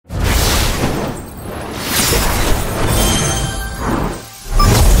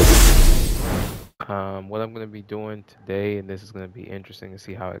What I'm going to be doing today, and this is going to be interesting to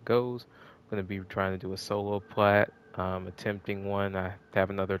see how it goes. I'm going to be trying to do a solo plat, attempting one. I have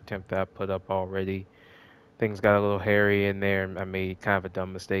another attempt that I put up already. Things got a little hairy in there. I made kind of a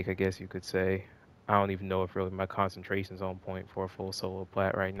dumb mistake, I guess you could say. I don't even know if really my concentration's on point for a full solo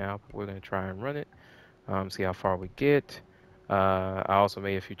plat right now, but we're going to try and run it, see how far we get. I also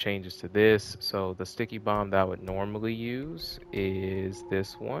made a few changes to this. So the sticky bomb that I would normally use is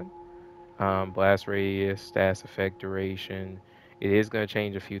this one. Blast radius, status effect duration. It is going to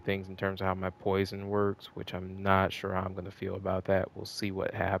change a few things in terms of how my poison works, which I'm not sure how I'm going to feel about that. We'll see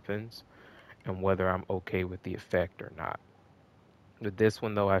what happens and whether I'm okay with the effect or not. With this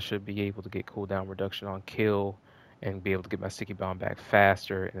one though, I should be able to get cooldown reduction on kill and be able to get my sticky bomb back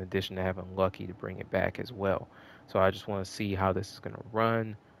faster, in addition to having lucky to bring it back as well. So I just want to see how this is going to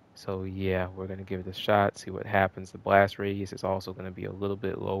run. So yeah, we're going to give it a shot, see what happens. The blast radius is also going to be a little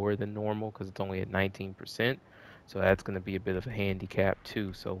bit lower than normal because it's only at 19%. So that's going to be a bit of a handicap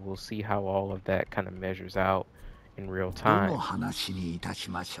too. So we'll see how all of that kind of measures out in real time.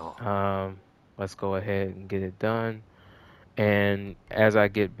 Um, let's go ahead and get it done. And as I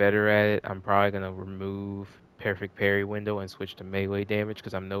get better at it, I'm probably going to remove perfect parry window and switch to melee damage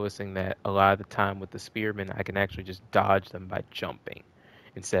because I'm noticing that a lot of the time with the spearmen, I can actually just dodge them by jumping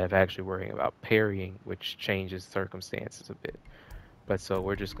instead of actually worrying about parrying, which changes circumstances a bit. But so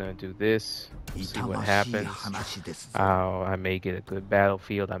we're just going to do this, see what happens. I may get a good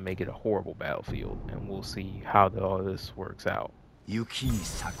battlefield, I may get a horrible battlefield, and we'll see how all this works out.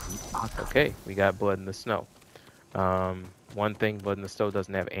 Okay, we got Blood in the Snow. One thing, Blood in the Stove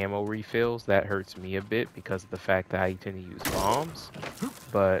doesn't have ammo refills. That hurts me a bit because of the fact that I tend to use bombs.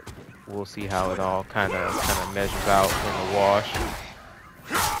 But we'll see how it all kind of measures out in the wash.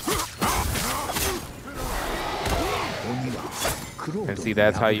 And see,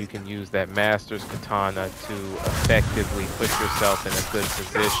 that's how you can use that Master's Katana to effectively put yourself in a good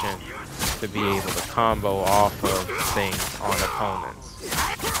position to be able to combo off of things on opponents.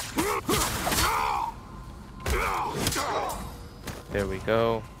 There we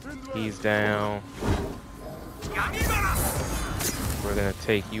go. He's down. We're gonna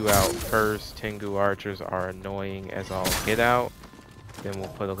take you out first. Tengu archers are annoying as all get out. Then we'll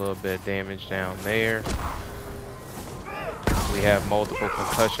put a little bit of damage down there. We have multiple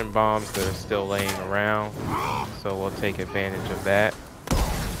concussion bombs that are still laying around, so we'll take advantage of that.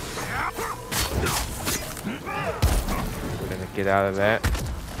 We're gonna get out of that.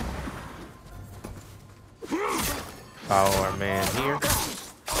 Follow our man here.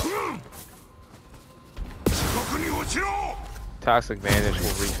 Toxic Vanish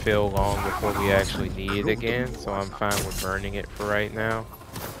will refill long before we actually need it again, so I'm fine with burning it for right now.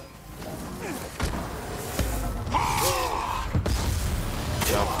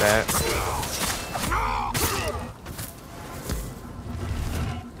 Jump that.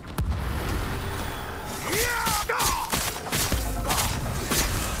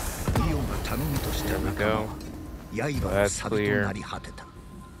 There we go. So that's clear.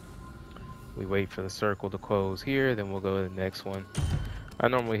 We wait for the circle to close here, then we'll go to the next one. I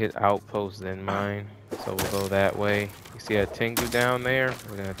normally hit outpost then mine, so we'll go that way. You see that Tengu down there?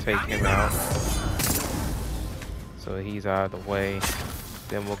 We're gonna take him out. So he's out of the way.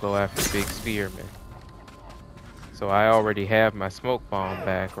 Then we'll go after Big Spearman. So I already have my smoke bomb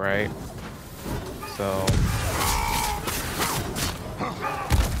back, right? So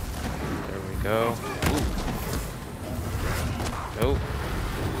there we go. Nope.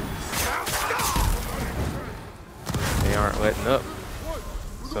 They aren't letting up.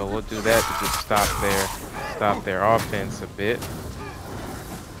 So we'll do that to just stop their offense a bit.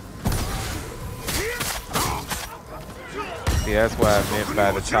 See, that's what I meant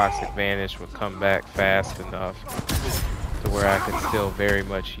by the Toxic Vanish would come back fast enough to where I could still very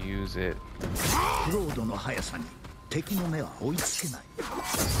much use it.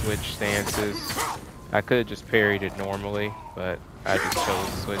 Switch stances. I could have just parried it normally, but I just chose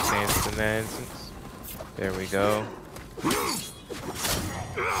to switch stances in that instance. There we go.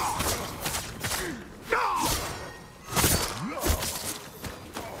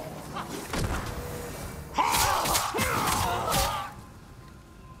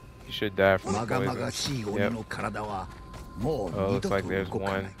 You should die from poison. Yep. Oh, looks like there's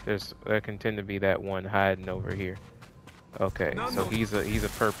one. There can tend to be that one hiding over here. Okay, so he's a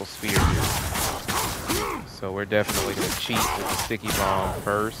purple spear dude. So we're definitely gonna cheat with the sticky bomb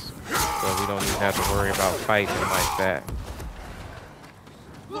first, so we don't even have to worry about fighting him like that.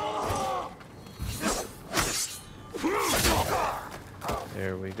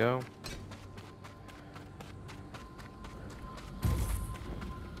 There we go.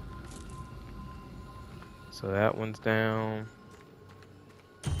 So that one's down.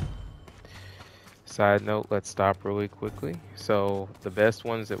 Side note, let's stop really quickly. So the best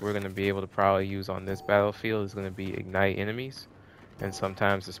ones that we're going to be able to probably use on this battlefield is going to be ignite enemies, and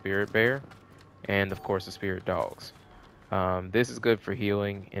sometimes the spirit bear, and of course the spirit dogs. This is good for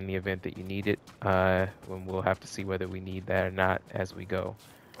healing in the event that you need it, when we'll have to see whether we need that or not as we go.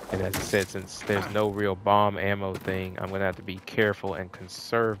 And as I said, since there's no real bomb ammo thing, I'm going to have to be careful and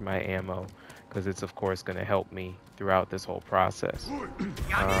conserve my ammo, because it's of course going to help me throughout this whole process.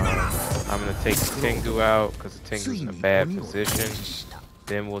 I'm going to take the Tengu out because the Tengu's in a bad position.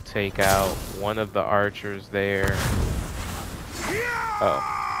 Then we'll take out one of the archers there. Oh,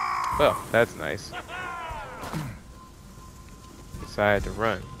 well, that's nice. Decided to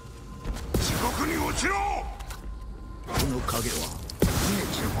run.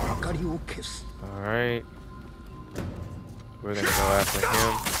 Alright. We're gonna go after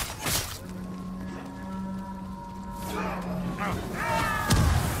him.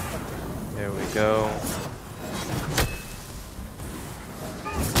 There we go.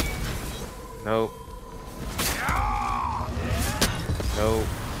 Nope. Nope.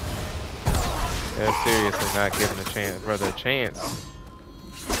 They're seriously not giving a chance, brother, a chance.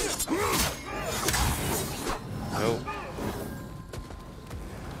 Nope.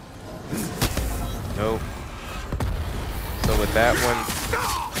 Nope. So with that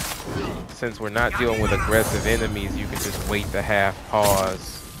one, since we're not dealing with aggressive enemies, you can just wait the half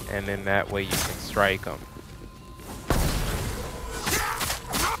pause, and then that way you can strike them.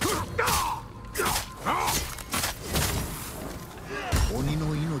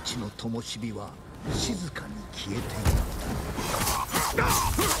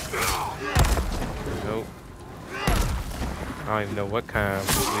 Nope. I don't even know what kind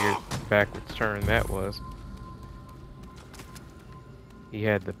of weird backwards turn that was. He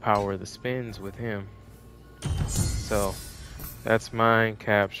had the power of the spins with him. So that's mine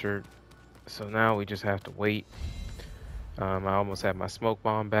captured. So now we just have to wait. I almost have my smoke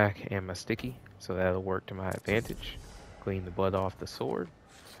bomb back and my sticky, so that'll work to my advantage. Clean the blood off the sword,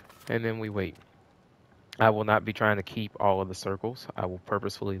 and then we wait. I will not be trying to keep all of the circles. I will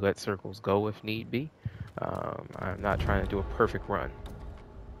purposefully let circles go if need be. I'm not trying to do a perfect run.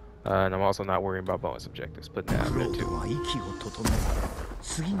 And I'm also not worrying about bonus objectives, putting that out there too.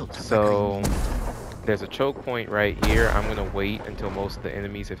 So there's a choke point right here. I'm going to wait until most of the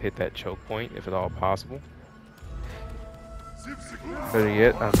enemies have hit that choke point, if at all possible. Better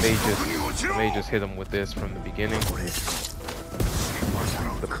yet, I may just hit them with this from the beginning.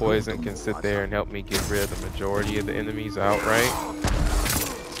 The poison can sit there and help me get rid of the majority of the enemies outright.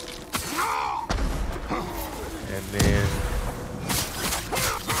 And then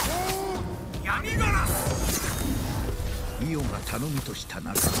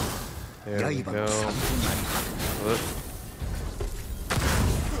there we go. Look.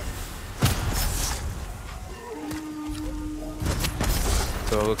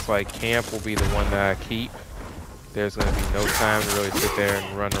 So it looks like camp will be the one that I keep. There's going to be no time to really sit there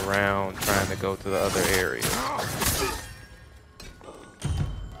and run around trying to go to the other areas.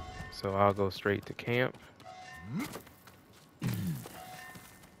 So I'll go straight to camp.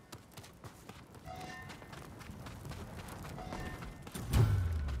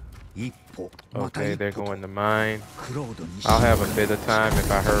 Okay, they're going to mine. I'll have a bit of time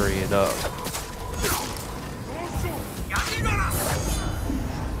if I hurry it up.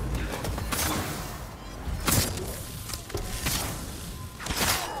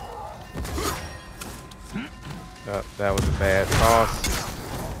 That was a bad toss.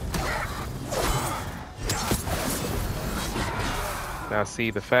 Now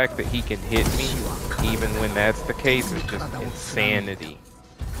see, the fact that he can hit me, even when that's the case, is just insanity.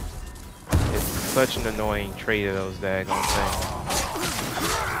 It's such an annoying trait of those daggone things.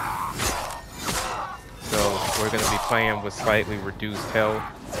 So we're going to be playing with slightly reduced health.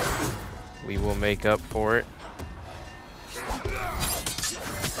 We will make up for it.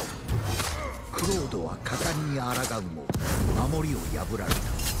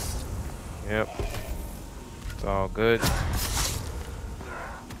 Yep. It's all good. As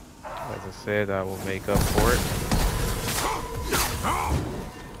I said, I will make up for it.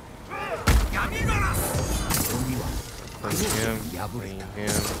 Clean him. Clean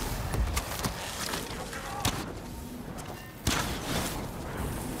him.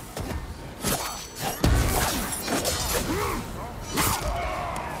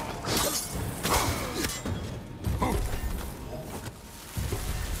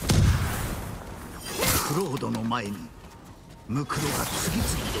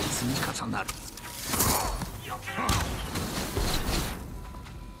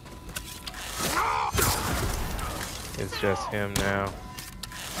 It's just him now.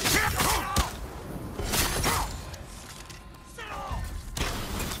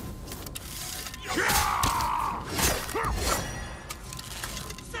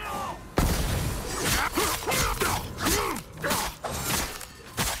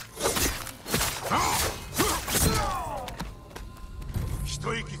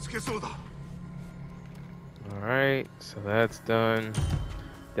 Alright, so that's done.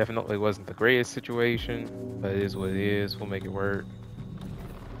 Definitely wasn't the greatest situation, but it is what it is. We'll make it work.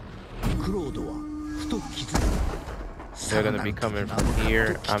 They're going to be coming from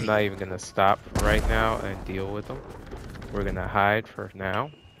here. I'm not even going to stop right now and deal with them. We're going to hide for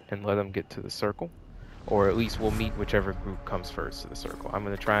now and let them get to the circle. Or at least we'll meet whichever group comes first to the circle. I'm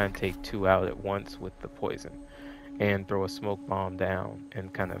going to try and take 2 out at once with the poison. And throw a smoke bomb down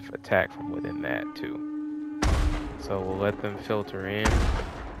and kind of attack from within that too. So we'll let them filter in.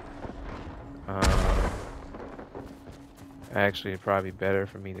 Actually, it'd probably be better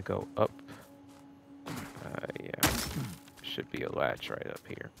for me to go up. Yeah, should be a latch right up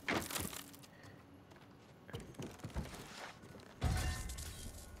here.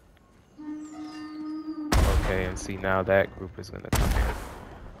 Okay, and see now that group is going to come in.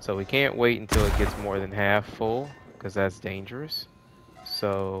 So we can't wait until it gets more than half full, because that's dangerous.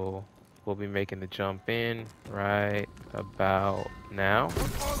 So we'll be making the jump in right about now.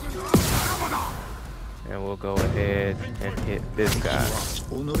 And we'll go ahead and hit this guy.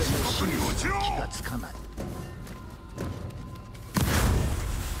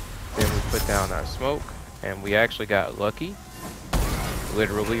 Then we put down our smoke, and we actually got lucky.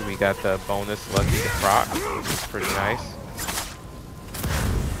 Literally, we got the bonus lucky to proc, which is pretty nice.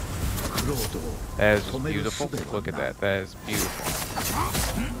 That is just beautiful. Look at that. That is beautiful.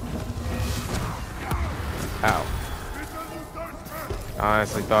 Ow. I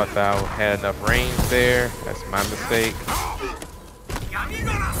honestly thought that I had enough range there. That's my mistake.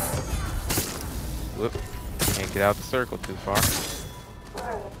 Whoop. Can't get out the circle too far.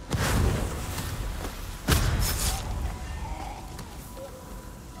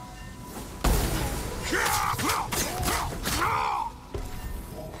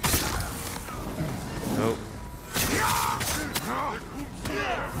 Nope.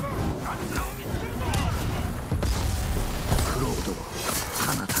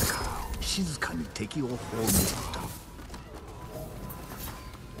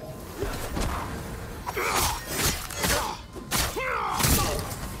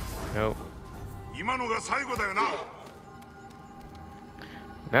 Nope.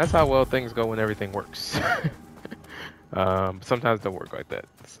 That's how well things go when everything works. Sometimes it don't work like that.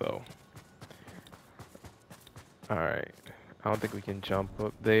 So, all right. I don't think we can jump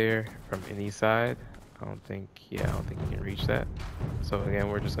up there from any side. I don't think we can reach that. So again,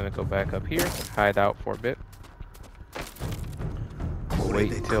 we're just gonna go back up here, hide out for a bit.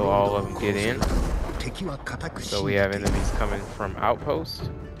 Wait until all of them get in. So we have enemies coming from outpost.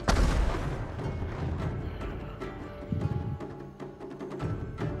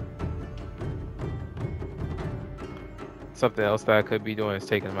 Something else that I could be doing is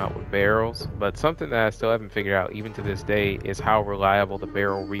taking them out with barrels, but something that I still haven't figured out even to this day is how reliable the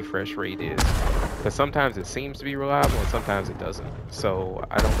barrel refresh rate is. Because sometimes it seems to be reliable and sometimes it doesn't. So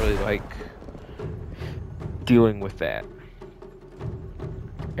I don't really like dealing with that.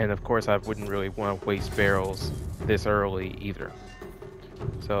 And of course I wouldn't really want to waste barrels this early either.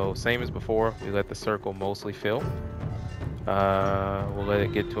 So same as before, we let the circle mostly fill. We'll let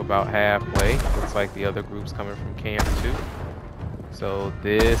it get to about halfway. Looks like the other group's coming from camp too. So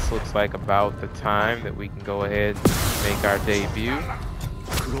this looks like about the time that we can go ahead and make our debut.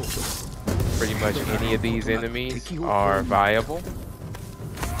 Pretty much any of these enemies are viable.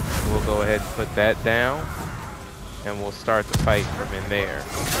 We'll go ahead and put that down, and we'll start the fight from in there.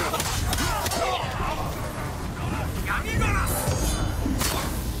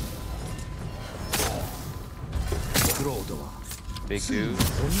 Big dude.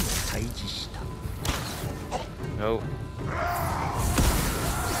 Nope.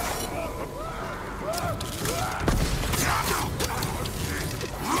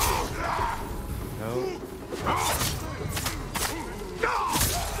 Nope.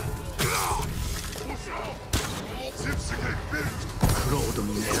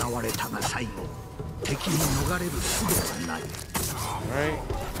 Alright.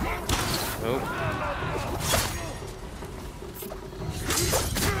 Nope.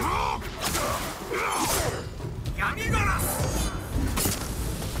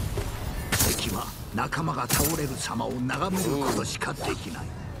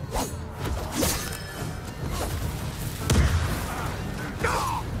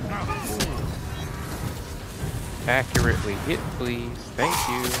 accurately hit, please. Thank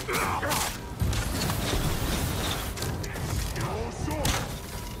you.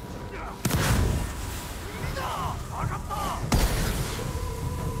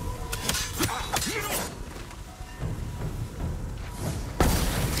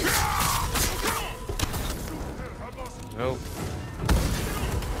 Nope.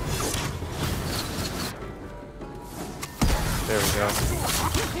 There we go.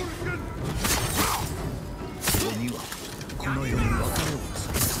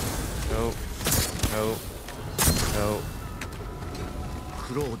 Nope. Nope. Nope.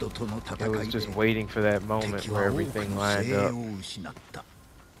 It was just waiting for that moment where everything lined up.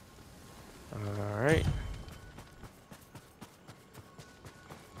 Alright.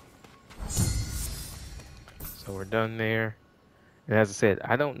 So we're done there. And as I said,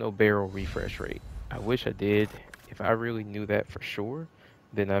 I don't know barrel refresh rate. I wish I did. If I really knew that for sure,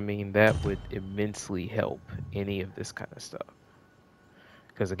 then I mean that would immensely help any of this kind of stuff.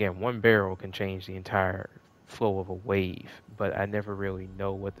 Because again, one barrel can change the entire flow of a wave, but I never really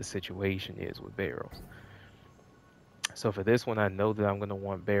know what the situation is with barrels. So for this one, I know that I'm going to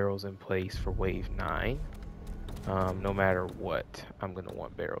want barrels in place for wave 9. No matter what, I'm going to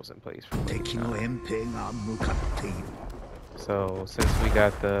want barrels in place for wave 9. So since we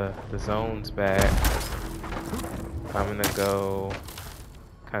got the zones back, I'm going to go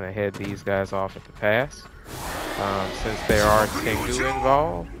kind of head these guys off at the pass. Since there are Tengu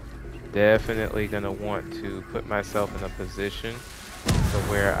involved, definitely going to want to put myself in a position to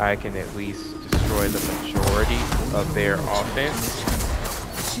where I can at least destroy the majority of their offense.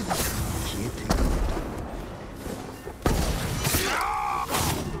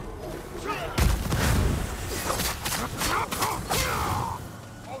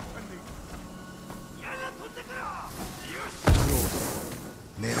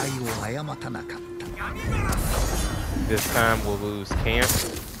 This time we'll lose camp,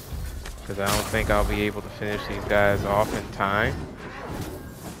 because I don't think I'll be able to finish these guys off in time.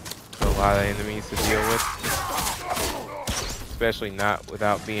 So a lot of enemies to deal with, especially not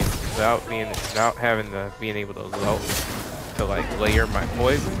without being able to like layer my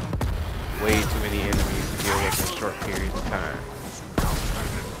poison. Way too many enemies to deal with in short periods of time.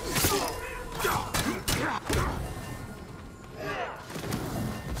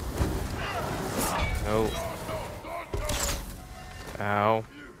 Nope. Ow.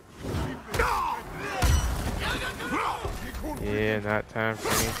 Yeah, not time for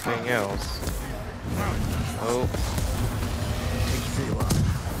anything else. Oh.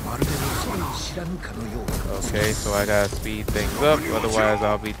 Okay, so I gotta speed things up, otherwise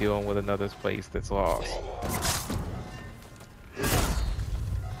I'll be dealing with another place that's lost.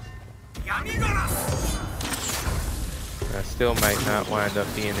 I still might not wind up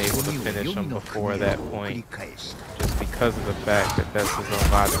being able to finish them before that point, just because of the fact that this is a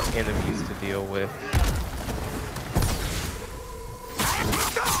lot of enemies to deal with.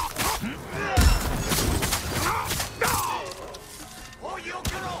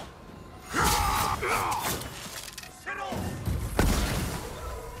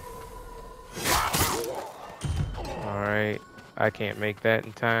 Alright, I can't make that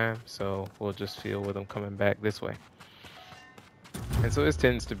in time, so we'll just deal with them coming back this way. And so this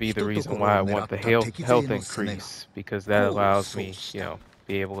tends to be the reason why I want the health increase, because that allows me, you know,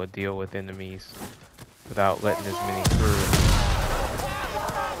 be able to deal with enemies without letting as many through.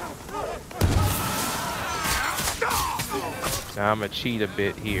 Now I'm gonna cheat a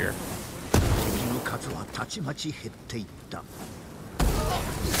bit here.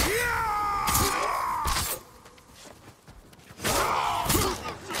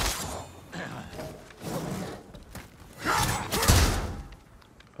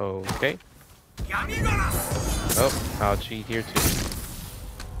 Okay. Oh, I'll cheat here too.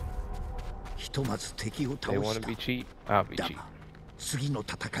 They want to be cheap, I'll be cheap.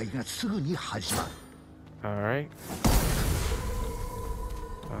 Alright.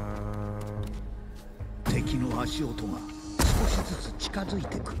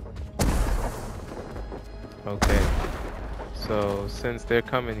 Okay. So since they're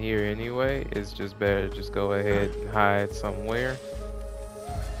coming here anyway, it's just better to just go ahead and hide somewhere.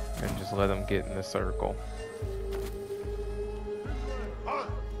 And just let them get in the circle.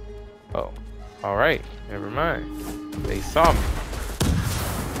 Oh, alright, never mind. They saw me.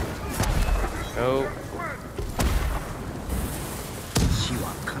 Nope.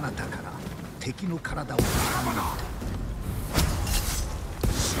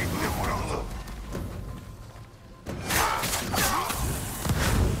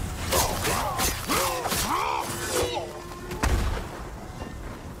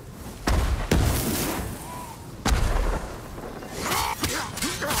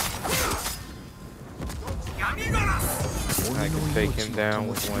 him down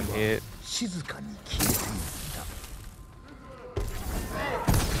with one hit.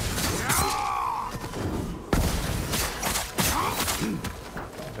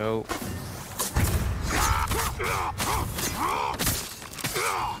 Nope.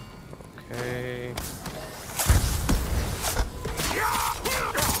 Okay.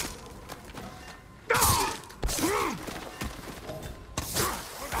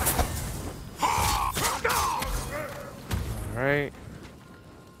 Alright.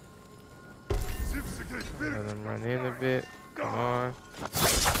 Let him run in a bit. Come on.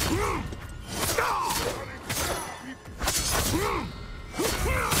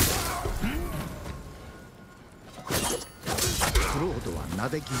 I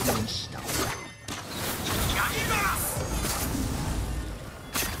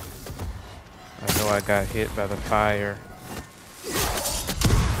know I got hit by the fire.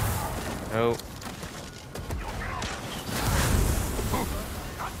 Nope.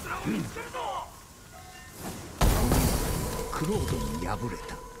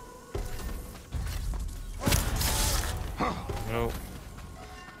 Nope.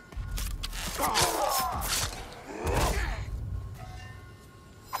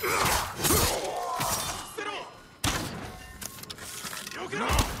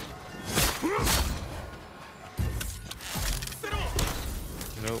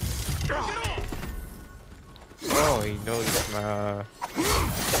 Nope. Oh, he noticed my...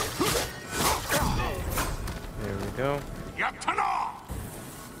 There we go.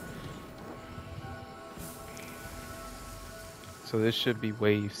 So this should be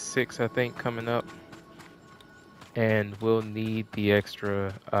wave 6, I think, coming up. And we'll need the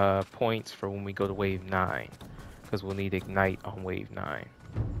extra points for when we go to wave 9. Because we'll need Ignite on wave 9.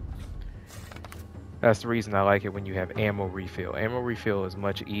 That's the reason I like it when you have ammo refill. Ammo refill is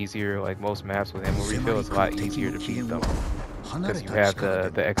much easier. Like most maps with ammo refill, it's a lot easier to beat them. Because you have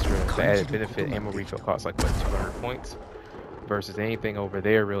the extra, the added benefit. Ammo refill costs like, what, 200 points? Versus anything over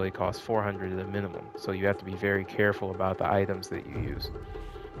there really costs 400 at a minimum. So you have to be very careful about the items that you use.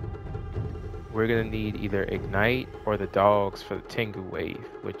 We're going to need either Ignite or the dogs for the Tengu wave,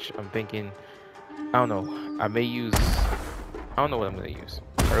 which I'm thinking, I don't know, I don't know what I'm going to use.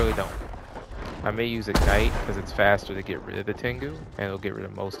 I really don't. I may use Ignite because it's faster to get rid of the Tengu, and it'll get rid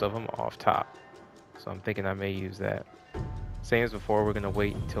of most of them off top. So I'm thinking I may use that. Same as before, we're going to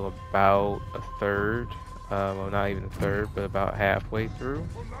wait until about a third. Well, not even a third, but about halfway through.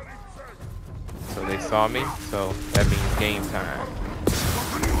 So they saw me, so that means game time.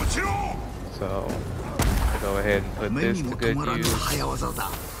 So I'll go ahead and put this to good use.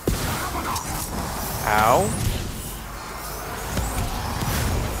 Ow.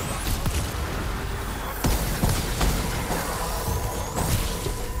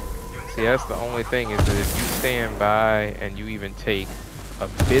 See, that's the only thing, is that if you stand by and you even take a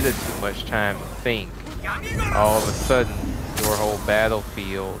bit of too much time to think, all of a sudden your whole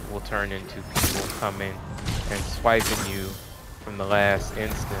battlefield will turn into people coming and swiping you from the last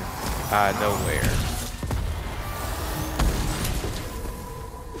instant out of nowhere.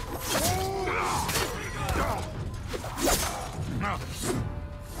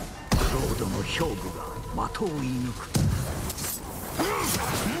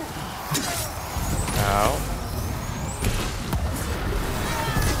 Ow.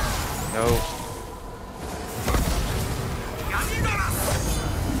 Nope.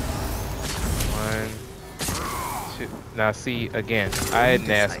 One, two. Now see, again, I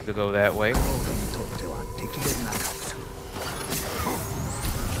didn't ask to go that way.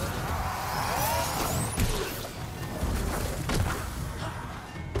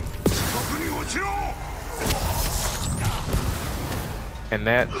 And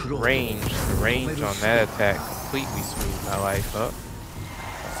that range, the range on that attack completely screwed my life up.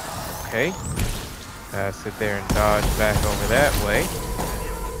 Okay. Sit there and dodge back over that way.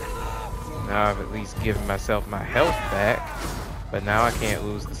 Now I've at least given myself my health back, but now I can't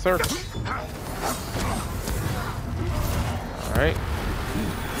lose the circle. Alright.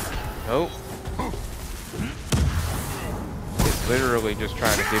 Nope. It's literally just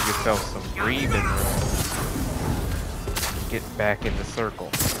trying to give yourself some breathing room. Get back in the circle.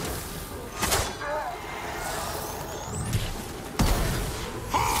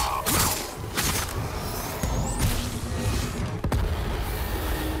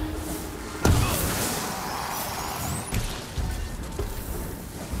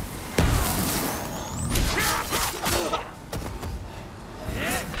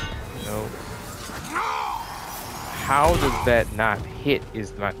 No. How does that not hit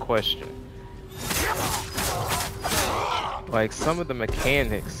is my question. Like, some of the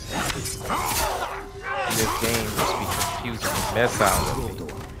mechanics in this game just be confusing the mess out of me.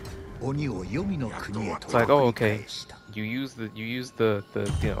 It's like, oh, okay, you use the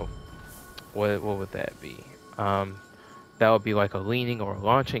you know, what would that be? That would be like a leaning or a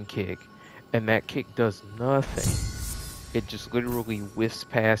launching kick, and that kick does nothing. It just literally whiffs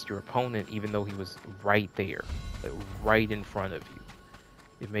past your opponent, even though he was right there, like right in front of you.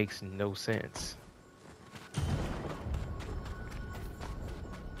 It makes no sense.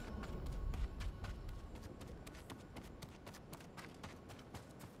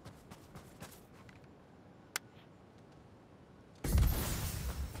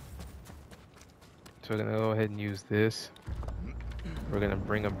 So we're gonna go ahead and use this. We're gonna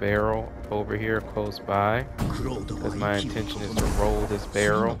bring a barrel over here close by, because my intention is to roll this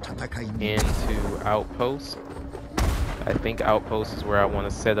barrel into outpost. I think outpost is where I want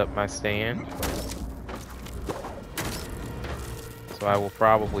to set up my stand. So I will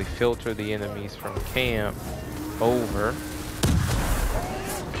probably filter the enemies from camp over.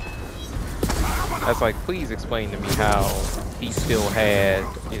 That's like, please explain to me how he still had,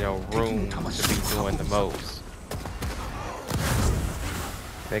 you know, room to be doing the most.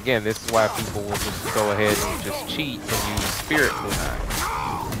 Again, this is why people will just go ahead and just cheat and use Spirit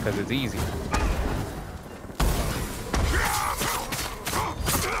Kunai, because it's easy.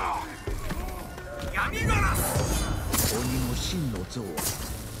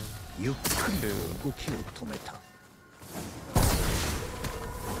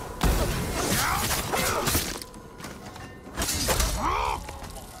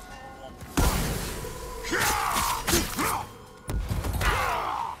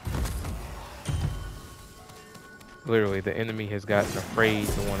 Literally, the enemy has gotten afraid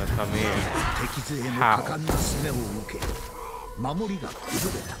to want to come in. How?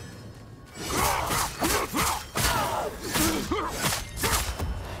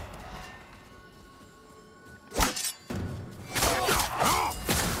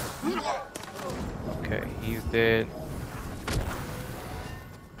 Okay, he's dead.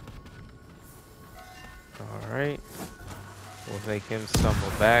 Alright. We'll make him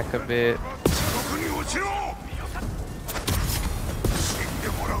stumble back a bit.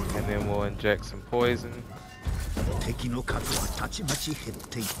 And then we'll inject some poison.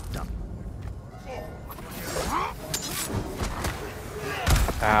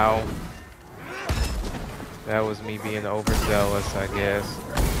 Ow. That was me being overzealous, I guess.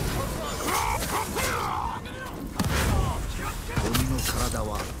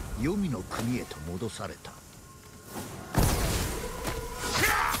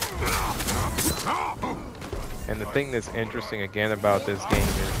 And the thing that's interesting again about this game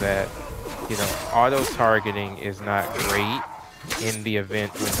is that, you know, auto targeting is not great in the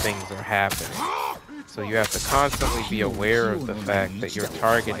event when things are happening. So you have to constantly be aware of the fact that your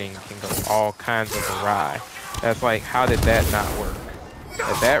targeting can go all kinds of awry. That's like, how did that not work?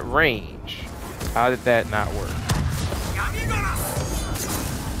 At that range, how did that not work?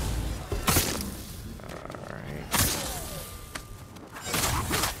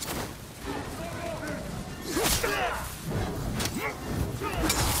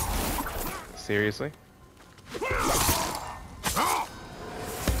 Seriously?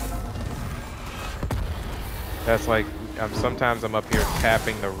 That's like, sometimes I'm up here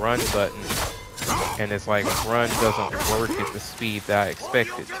tapping the run button, and it's like run doesn't work at the speed that I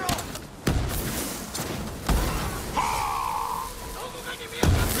expect it to.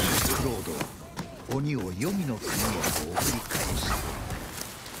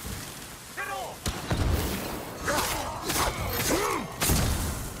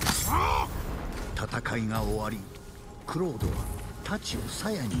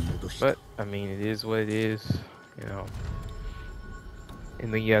 But, I mean, it is what it is, you know.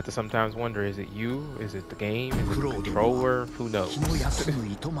 And then you have to sometimes wonder, is it you? Is it the game? Is it the controller? Who knows?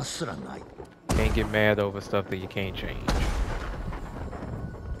 Can't get mad over stuff that you can't change.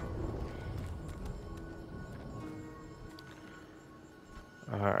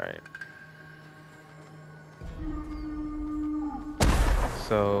 Alright.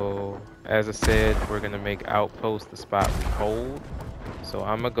 So, as I said, we're going to make Outpost the spot we hold. So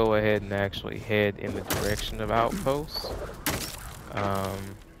I'm going to go ahead and actually head in the direction of Outpost.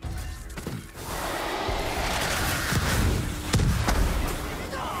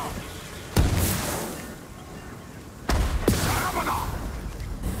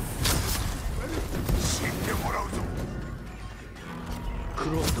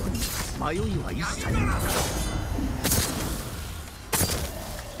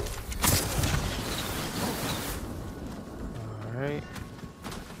 Alright.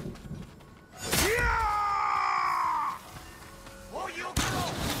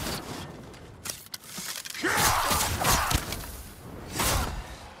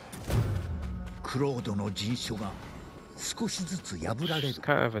 It's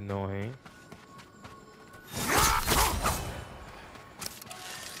kind of annoying.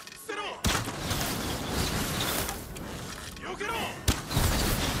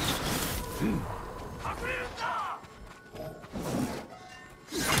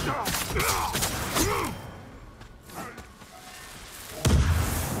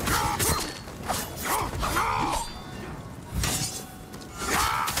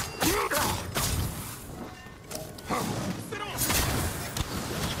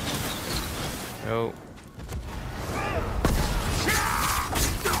 Nope.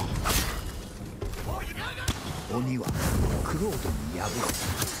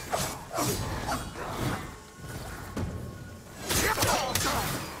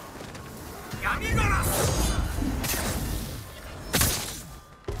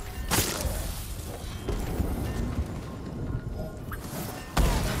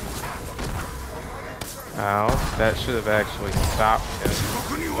 Ow, that should have actually stopped him,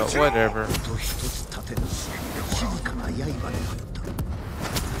 but whatever.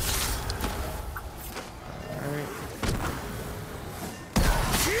 Alright.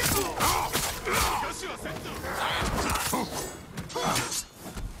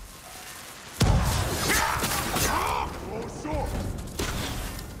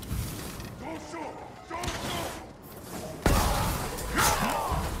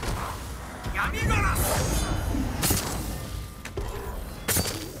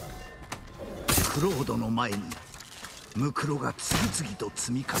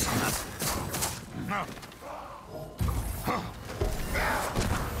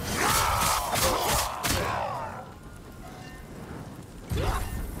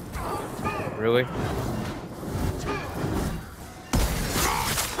 Really?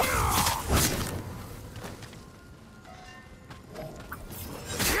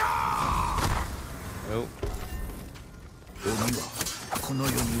 Nope.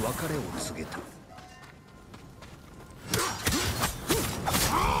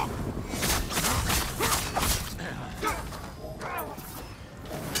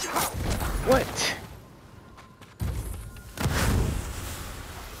 What?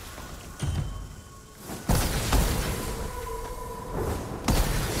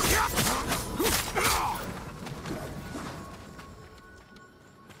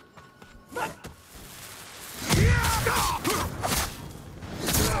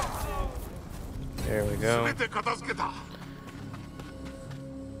 There we go.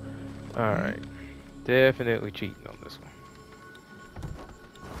 Alright. Definitely cheating on this one.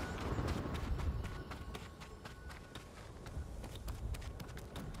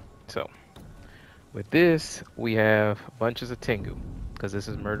 So, with this, we have bunches of Tengu, because this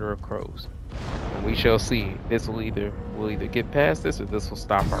is Murder of Crows. And we shall see. This will either get past this, or this will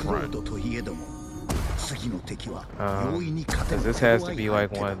stop our run. Because this has to be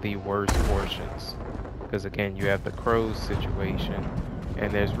like one of the worst portions. Because again, you have the crows situation,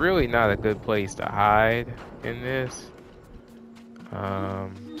 and there's really not a good place to hide in this. It's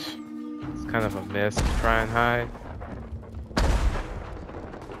kind of a mess to try and hide.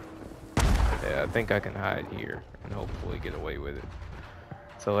 Yeah, I think I can hide here and hopefully get away with it.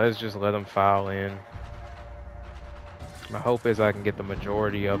 So let's just let them file in. My hope is I can get the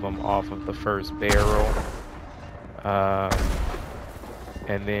majority of them off of the first barrel.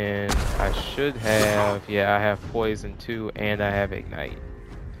 And then I should have, yeah, I have poison too, and I have ignite.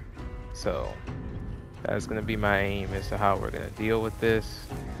 So that's gonna be my aim as to how we're gonna deal with this.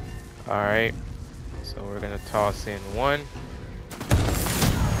 Alright, so we're gonna toss in one.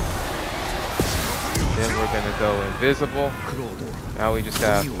 Then we're gonna go invisible. Now we just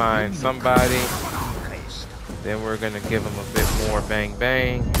gotta find somebody. Then we're gonna give them a bit more bang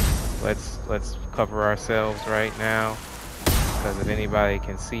bang. Let's cover ourselves right now, because if anybody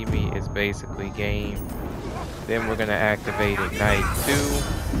can see me, it's basically game. Then we're gonna activate Ignite 2.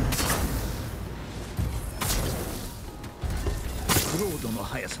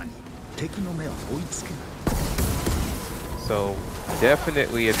 So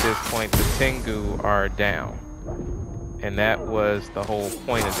definitely at this point the Tengu are down, and that was the whole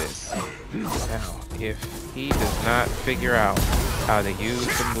point of this. Now if he does not figure out how to use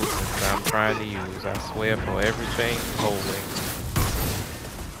the movements that I'm trying to use, I swear for everything holy.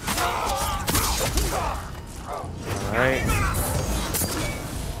 Alright.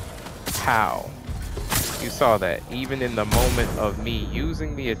 How? You saw that. Even in the moment of me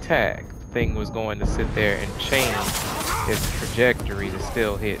using the attack, the thing was going to sit there and change its trajectory to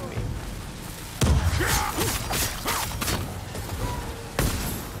still hit me.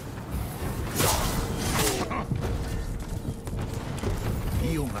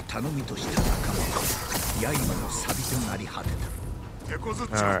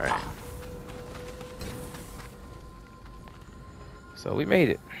 Alright. So we made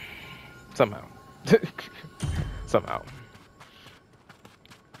it. Somehow. Somehow.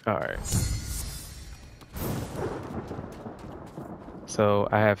 Alright. So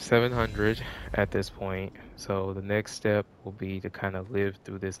I have 700 at this point. So the next step will be to kind of live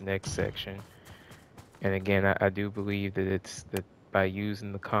through this next section. And again, I do believe that it's that by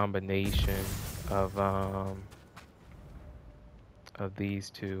using the combination of these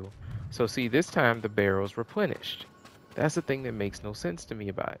two. So see, this time the barrel's replenished. That's the thing that makes no sense to me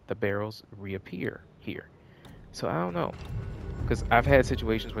about it. The barrels reappear here. So I don't know. Because I've had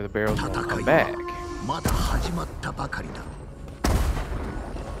situations where the barrels won't come back.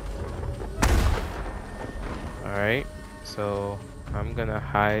 Alright, so I'm gonna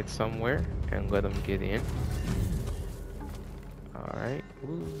hide somewhere and let them get in. Alright.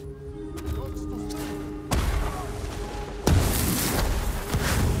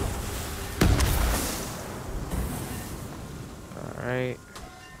 Alright.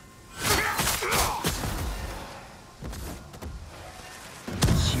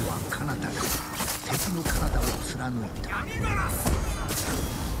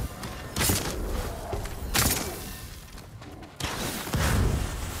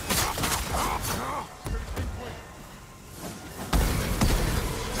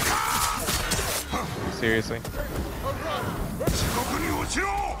 Seriously?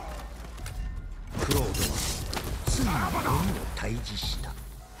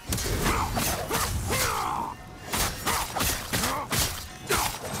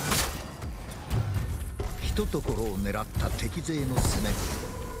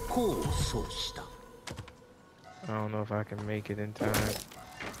 I don't know if I can make it in time.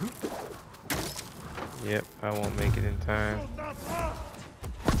 Yep, I won't make it in time.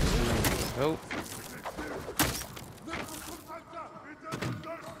 Nope.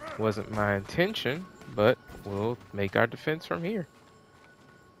 Wasn't my intention, but we'll make our defense from here.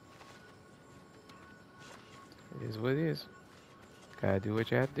 It is what it is. Gotta do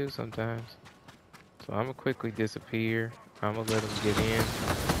what you have to do sometimes. So I'm gonna quickly disappear. I'm gonna let them get in.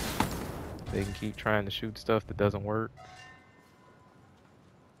 They can keep trying to shoot stuff that doesn't work.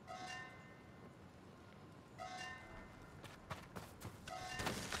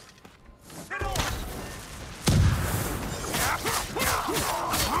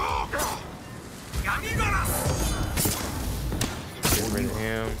 Get rid of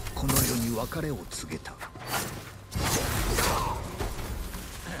him.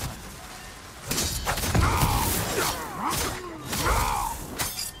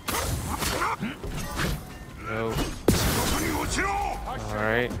 Nope.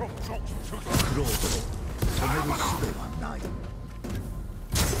 Alright. Nope.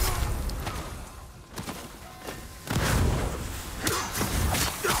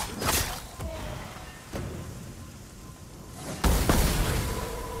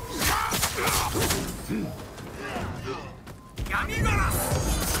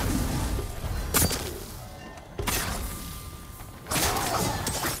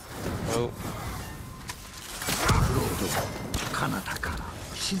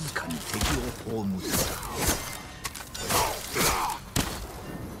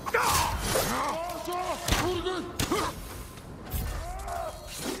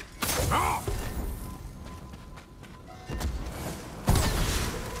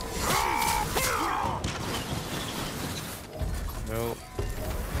 Nope.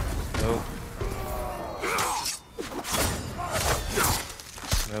 Nope.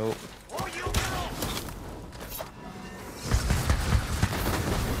 Nope.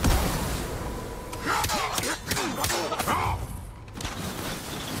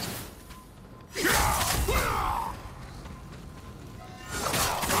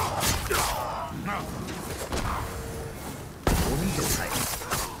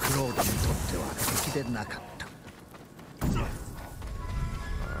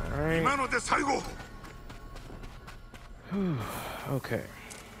 Alright. Okay.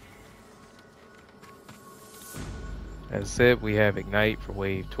 As I said, we have Ignite for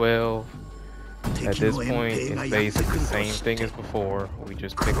Wave 12. At this point, it's basically the same thing as before. We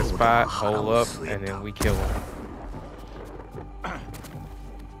just pick a spot, hold up, and then we kill them.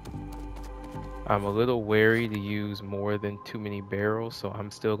 I'm a little wary to use more than too many barrels, so I'm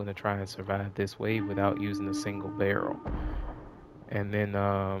still going to try and survive this wave without using a single barrel. And then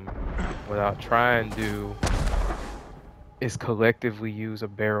what I'll try and do is collectively use a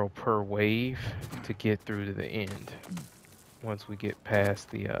barrel per wave to get through to the end once we get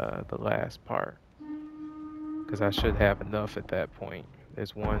past the last part, because I should have enough at that point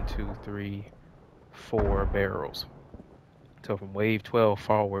There's 1, 2, 3, 4 barrels. So from wave 12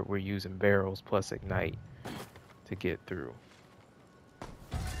 forward, we're using barrels plus ignite to get through.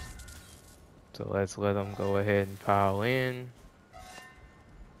 So let's let them go ahead and pile in.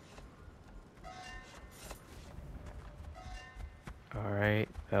 All right,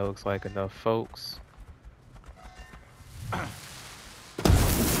 that looks like enough folks.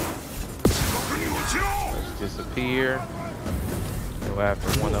 Let's disappear. Go after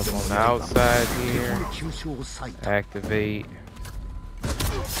one of them on the outside here. Activate.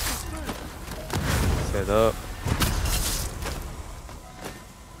 Set up.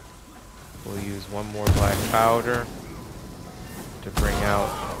 We'll use one more black powder to bring out,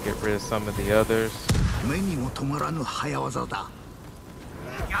 get rid of some of the others.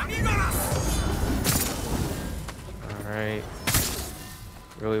 Alright.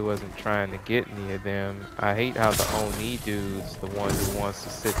 Really wasn't trying to get any of them. I hate how the Oni dude's the one who wants to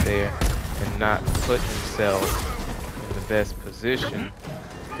sit there and not put himself in the best position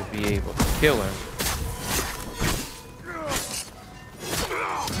to be able to kill him.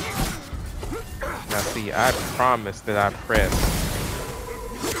 Now see, I promised that I pressed.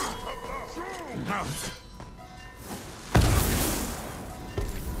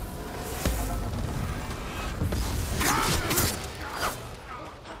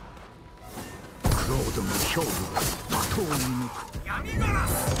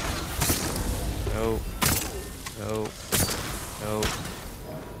 Nope. Nope. Nope.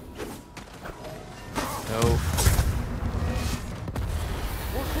 Nope.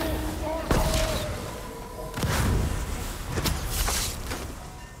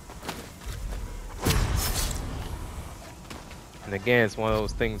 And again, it's one of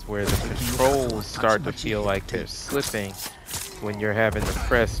those things where the controls start to feel like they're slipping when you're having to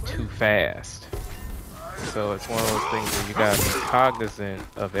press too fast. So it's one of those things where you gotta be cognizant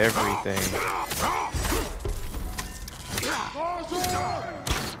of everything.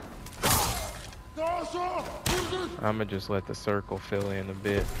 I'm gonna just let the circle fill in a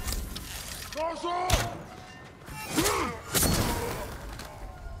bit.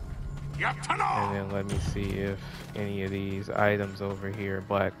 And then let me see if any of these items over here are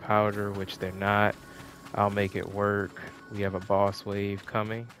black powder, which they're not. I'll make it work. We have a boss wave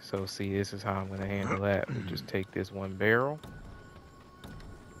coming, so see, this is how I'm going to handle that. We just take this one barrel,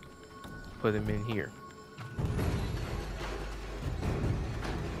 put him in here.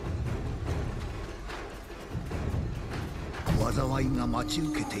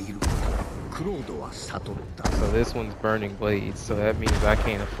 So this one's burning blades, so that means I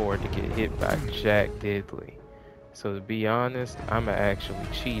can't afford to get hit by Jack Diddley. So to be honest, I'm gonna actually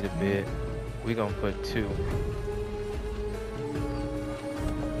cheat a bit. We're gonna put 2.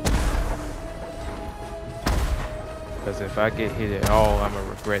 Because if I get hit at all, I'm gonna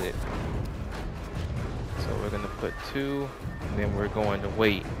regret it. So we're gonna put 2, and then we're going to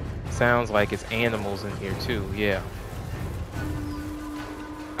wait. Sounds like it's animals in here too, yeah.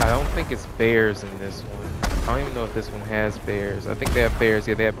 I don't think it's bears in this one. I don't even know if this one has bears. I think they have bears.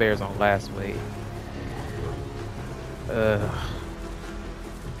 Yeah, they have bears on last wave.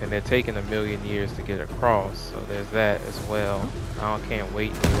 And they're taking 1,000,000 years to get across, so there's that as well. I can't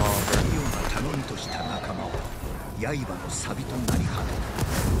wait any longer.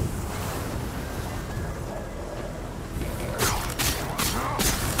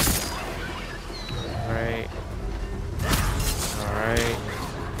 Alright. Alright.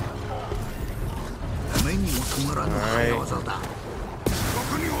 Alright.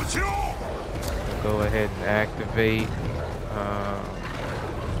 Go ahead and activate.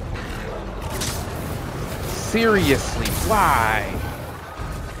 Seriously, why?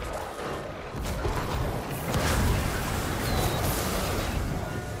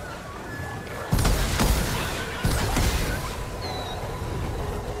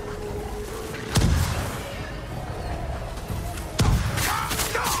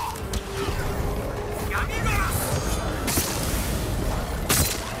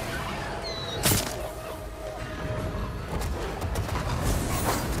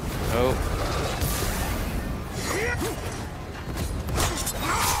 Nope.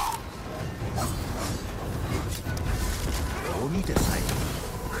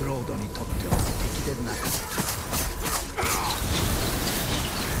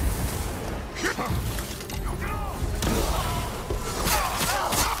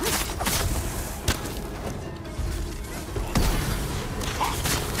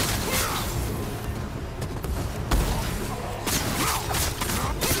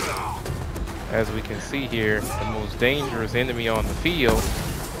 As we can see here, the most dangerous enemy on the field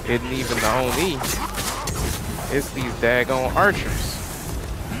isn't even the Oni. It's these daggone archers.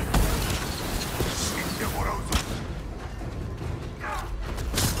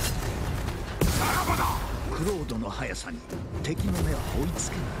 度の速さに敵の目は追いつ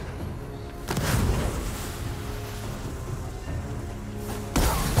けない。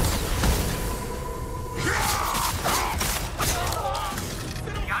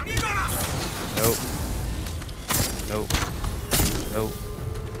Nope. Nope. Nope.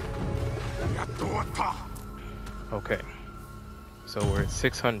 Okay. So we're at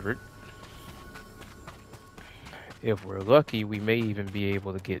 600. If we're lucky, we may even be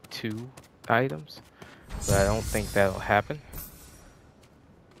able to get 2 items, but I don't think that'll happen.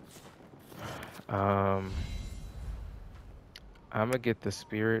 I'm gonna get the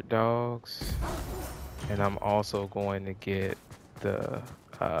spirit dogs, and I'm also going to get the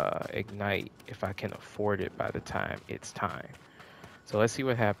ignite if I can afford it by the time it's time. So let's see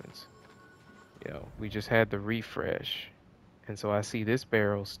what happens. You know, we just had the refresh, and so I see this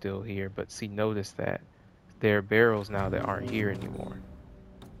barrel still here, but see, notice that there are barrels now that aren't here anymore.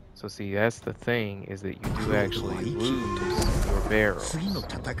 So see, that's the thing, is that you do actually lose your barrels. You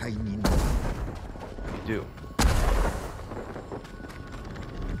do.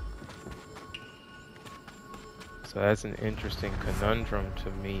 So that's an interesting conundrum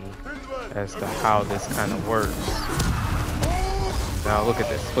to me as to how this kind of works. Now look at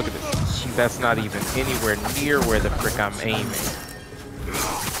this, look at this. That's not even anywhere near where the frick I'm aiming.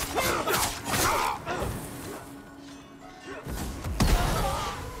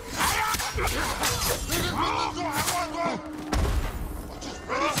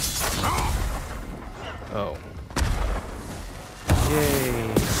 Oh.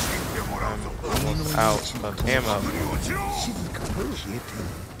 Yay. I'm almost out of ammo.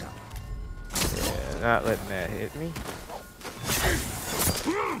 Yeah, not letting that hit me.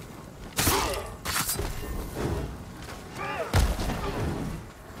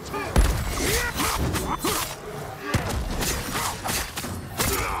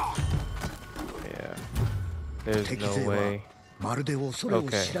 Yeah. There's no way.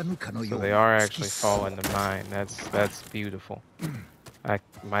 Okay, so they are actually falling to mine. That's beautiful. I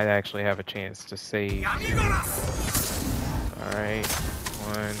might actually have a chance to save. Alright,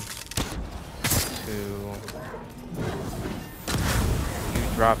 1, 2. You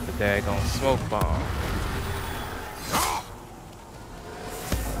drop the daggone smoke bomb.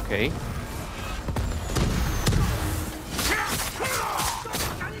 Okay.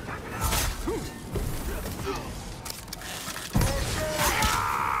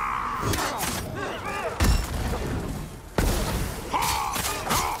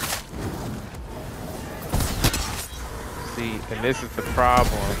 And this is the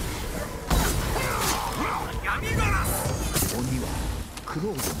problem.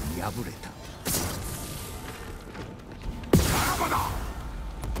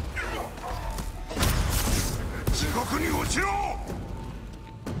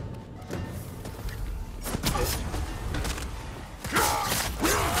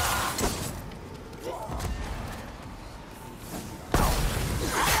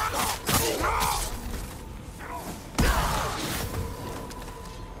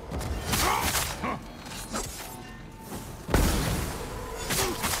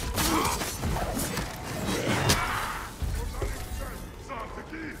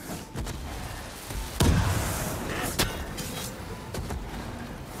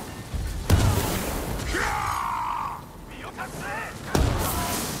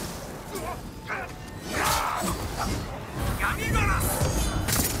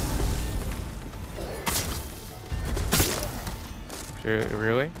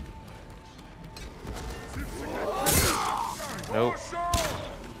 Really? Nope.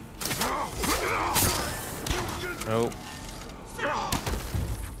 Nope.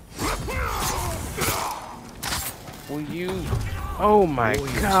 Will you? Oh my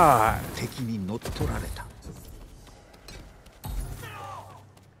god.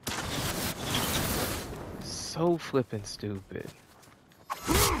 So flippin' stupid.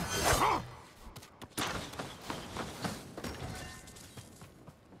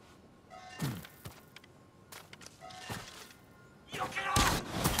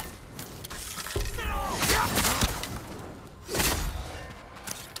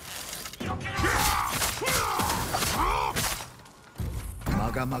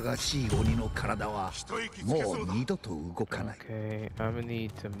 Okay, I'm gonna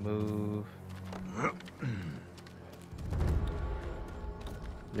need to move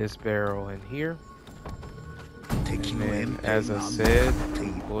this barrel in here. And then, as I said,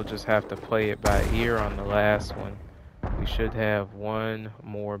 we'll just have to play it by ear on the last one. We should have one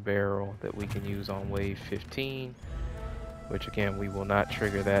more barrel that we can use on wave 15, which again, we will not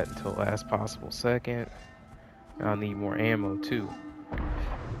trigger that until last possible second. I'll need more ammo too.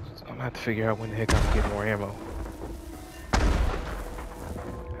 So I'm gonna have to figure out when the heck I'm gonna get more ammo.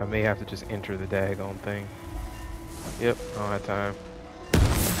 I may have to just enter the daggone thing. Yep, I don't have time.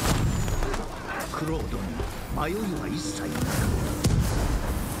 クロードに迷いは一切なく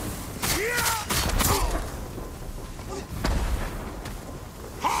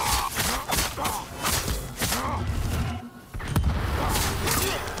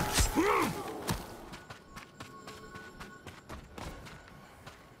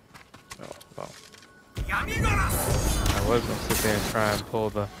I was gonna sit there and try and pull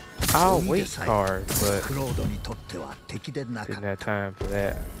the I'll wait card, but クロードにとっては敵でなかっ didn't have time for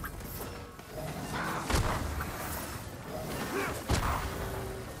that.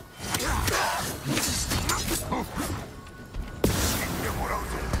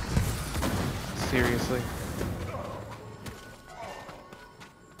 Seriously?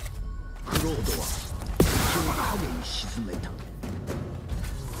 クロードは敵を影に沈めた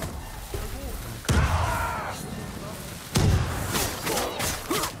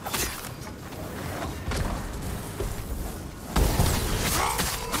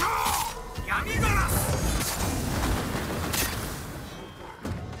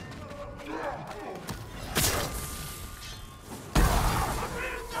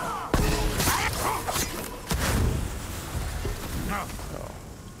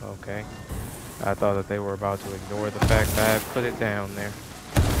Okay. I thought that they were about to ignore the fact that I put it down there.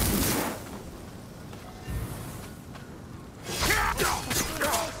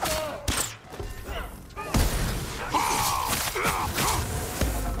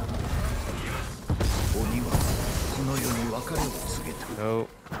 Nope.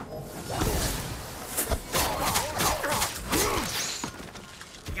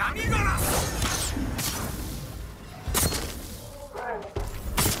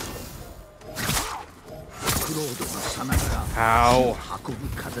 Ow. 運ぶ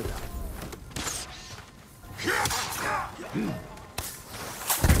風だ ク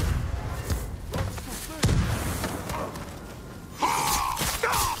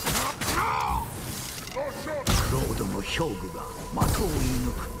ロードの兵具が的を射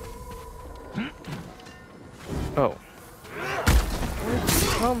抜く Oh. Where did you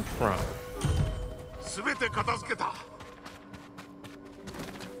come from? 全て片付けた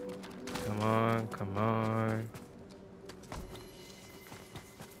Come on, come on.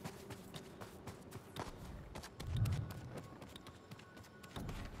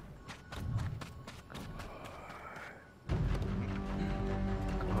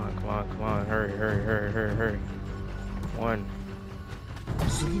 Come on, hurry, hurry, hurry, hurry, hurry. One.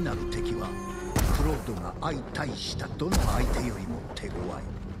 次なる敵はクロードが相対したどの相手よりも手強い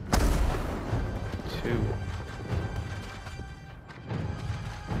Two.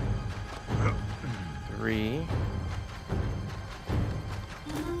 Three.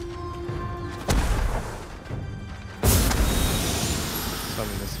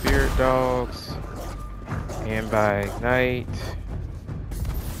 Summon the spirit dogs. And by ignite.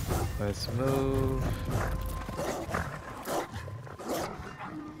 Let's move.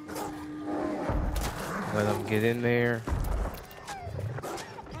 Let them get in there.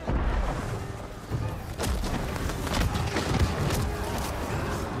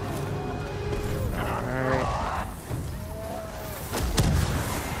 Alright.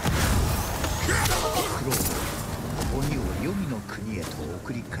 クロード鬼を黄泉の国へと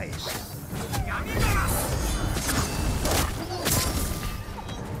送り返し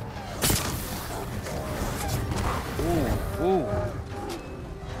Ooh.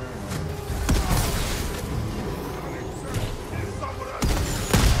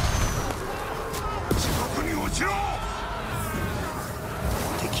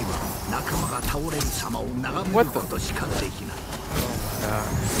 敵は仲間が倒れる様を眺めることしかできない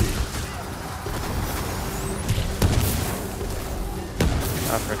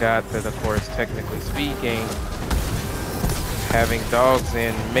I forgot that, of course, technically speaking, having dogs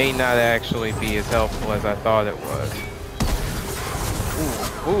in may not actually be as helpful as I thought it was.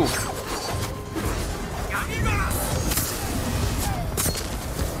 Ooh.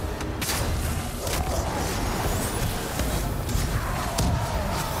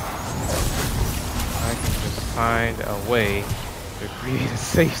 I can just find a way to create a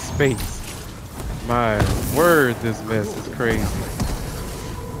safe space. My word, this mess is crazy.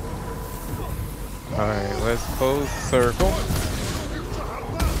 Alright, let's close the circle.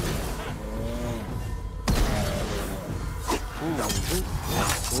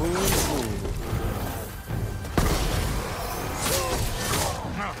 Ooh.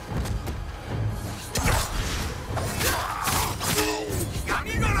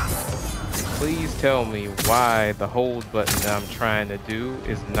 Please tell me why the hold button that I'm trying to do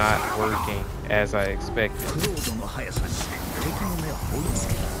is not working as I expected. クロードの速さに敵の目は追いつ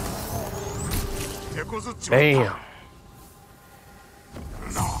けないこずっちまった。 Damn. な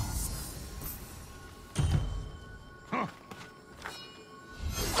あ。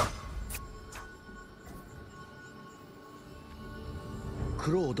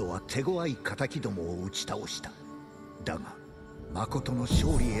クロードは手強い敵どもを打ち倒した。だが誠の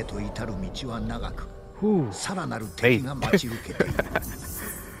勝利へと至る道は長く、 Whew. さらなる敵が待ち受けている。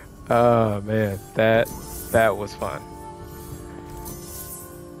 Oh man, that was fun.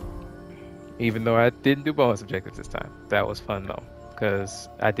 Even though I didn't do bonus objectives this time, that was fun though, because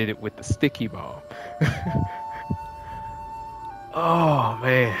I did it with the sticky bomb. Oh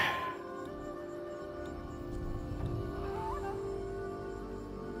man.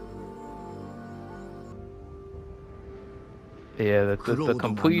 Yeah, the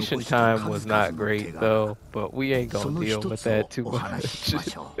completion time was not great though, but we ain't gonna deal with that too much.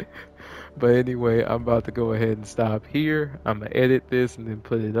 But anyway, I'm about to go ahead and stop here. I'm gonna edit this and then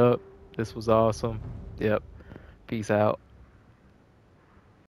put it up. This was awesome. Yep. Peace out.